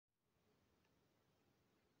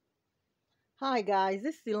Hi guys,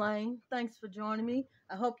 this is Elaine. Thanks for joining me.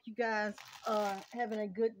 I hope you guys are having a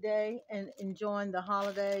good day and enjoying the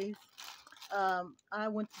holidays. I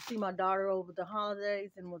went to see my daughter over the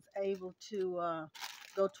holidays and was able to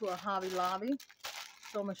go to a Hobby Lobby.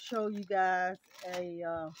 So I'm going to show you guys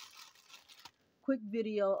a quick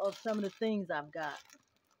video of some of the things I've got.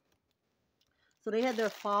 So they had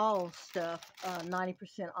their fall stuff 90%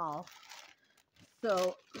 off.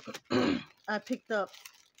 So I picked up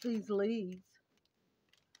these leaves,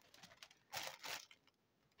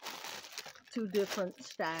 two different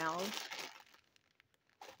styles.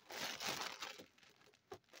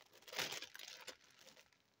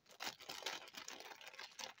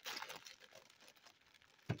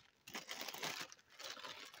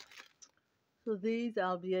 So these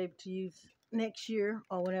I'll be able to use next year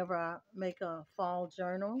or whenever I make a fall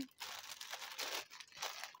journal.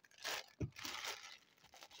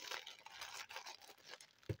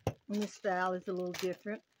 And this style is a little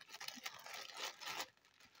different.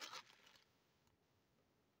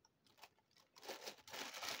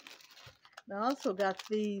 I also got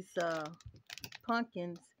these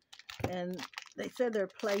pumpkins, and they said they're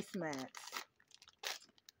placemats.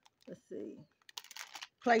 Let's see,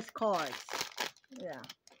 place cards. Yeah.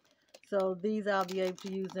 So these I'll be able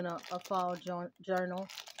to use in a fall journal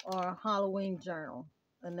or a Halloween journal.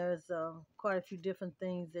 And there's quite a few different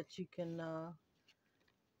things that you can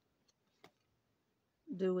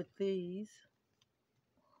do with these.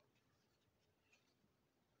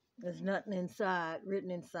 There's nothing inside,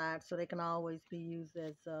 written inside, so they can always be used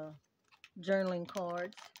as journaling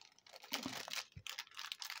cards.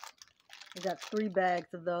 I got 3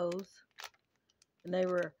 bags of those, and they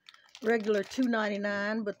were regular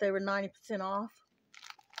 $2.99, but they were 90% off.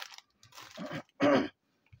 I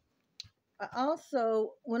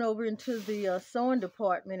also went over into the sewing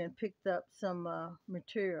department and picked up some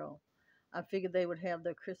material. I figured they would have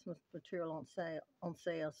their Christmas material on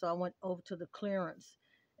sale. So I went over to the clearance,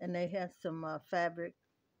 and they had some fabric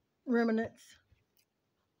remnants.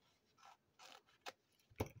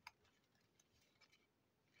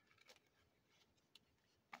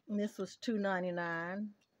 And this was $2.99.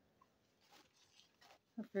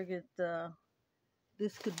 I figured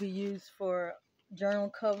this could be used for journal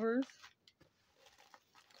covers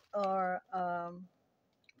or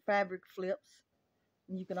fabric flips.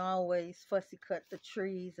 And you can always fussy cut the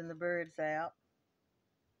trees and the birds out.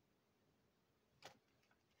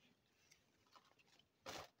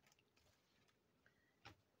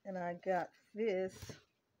 And I got this.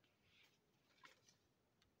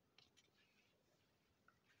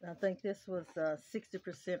 I think this was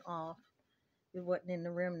 60% off. It wasn't in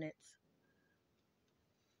the remnants.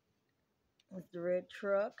 It's the red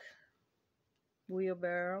truck,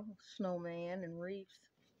 wheelbarrow, snowman, and wreaths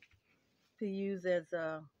to use as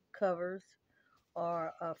covers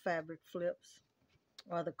or fabric flips.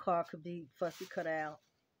 Or the car could be fussy cut out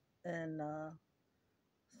and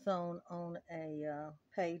sewn on a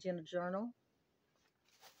page in a journal.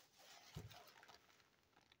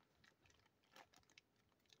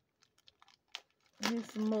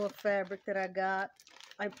 Here's some more fabric that I got.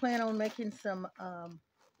 I plan on making some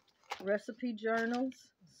recipe journals,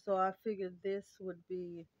 so I figured this would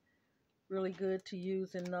be really good to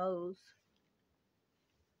use in those.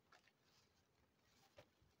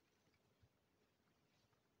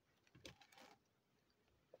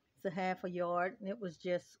 It's a half a yard, and it was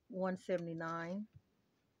just $1.79.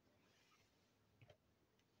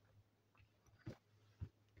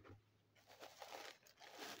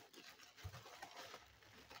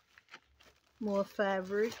 More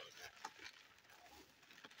fabric.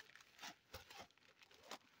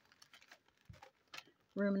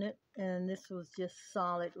 Remnant, and this was just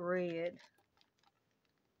solid red.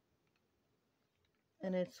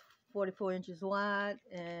 And it's 44 inches wide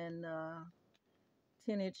and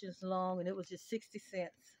 10 inches long, and it was just 60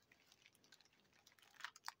 cents.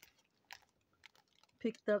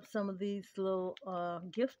 Picked up some of these little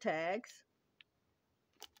gift tags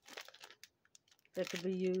that could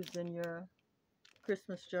be used in your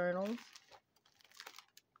Christmas journals.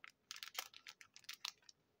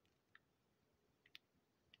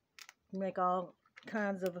 Make all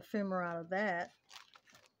kinds of ephemera out of that.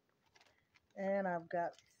 And I've got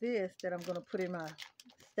this that I'm going to put in my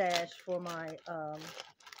stash for my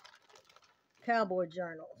cowboy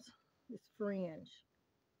journals. This fringe.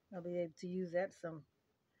 I'll be able to use that some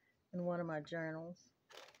in one of my journals.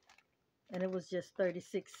 And it was just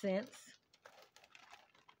 36 cents.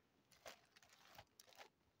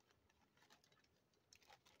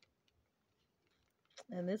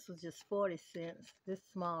 And this was just 40 cents. This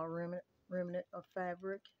small remnant of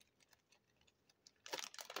fabric.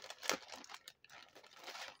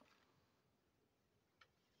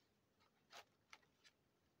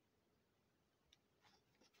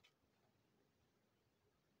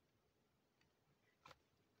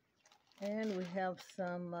 And we have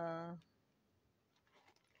some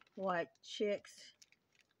white checks,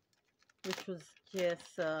 which was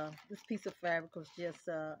just, this piece of fabric was just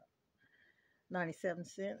 97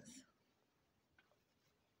 cents.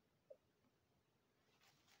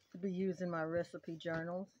 To be used in my recipe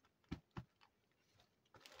journals.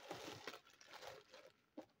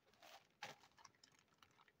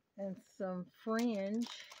 And some fringe.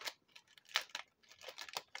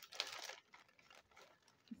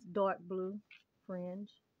 It's dark blue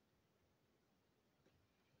fringe.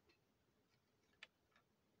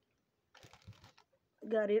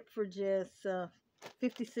 Got it for just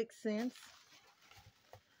 56 cents.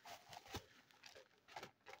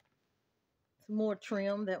 Some more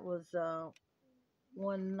trim that was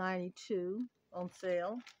 $1.92 on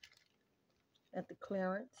sale at the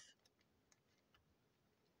clearance.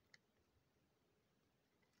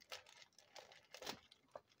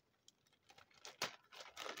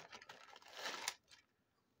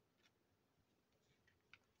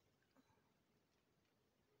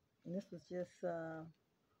 And this was just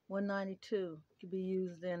 $1.92. Could be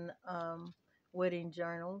used in wedding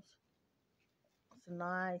journals. It's a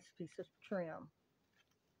nice piece of trim.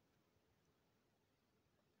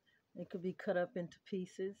 It could be cut up into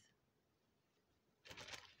pieces.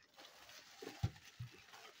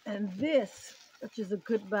 And this, which is a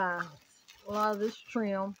good buy, a lot of this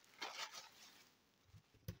trim,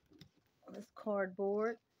 this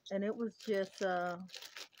cardboard, and it was just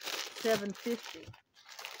 $7.50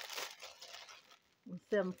 and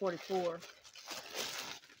 $7.44,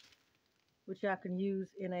 which I can use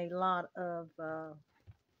in a lot of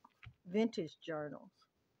vintage journals.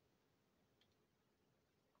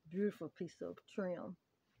 Beautiful piece of trim.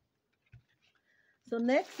 So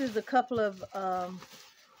next is a couple of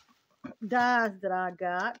dies that I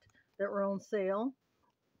got that were on sale.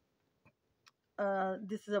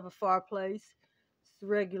 This is of a fireplace. It's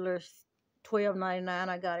regular $12.99.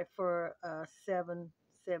 I got it for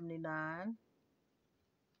 $7.79.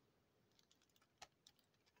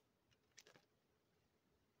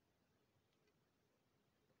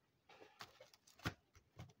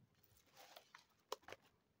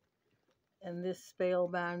 And this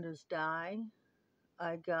Spellbinders die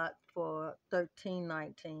I got for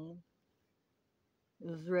 $13.19. It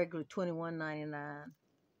was regular $21.99.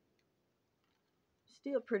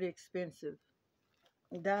 Still pretty expensive.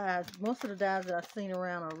 Dyes, most of the dyes that I've seen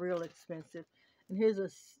around are real expensive. And here's a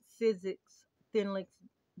Sizzix Thinlix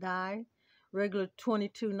die, regular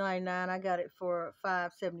 $22.99. I got it for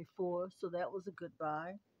 $5.74, so that was a good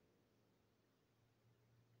buy.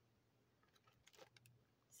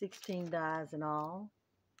 16 dies in all.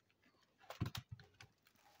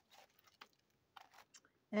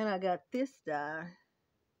 And I got this die.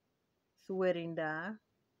 It's a wedding die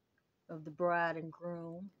of the bride and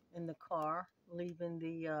groom in the car leaving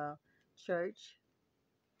the church.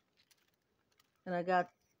 And I got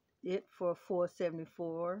it for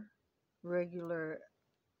 $4.74, regular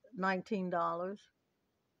 $19.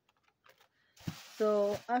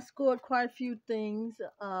 So I scored quite a few things.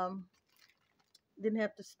 Didn't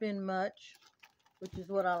have to spend much, which is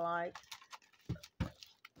what I like.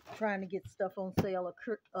 Trying to get stuff on sale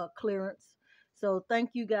or clearance. So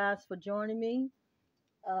thank you guys for joining me.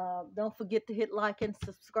 Don't forget to hit like and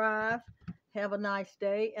subscribe. Have a nice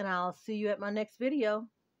day, and I'll see you at my next video.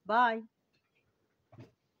 Bye.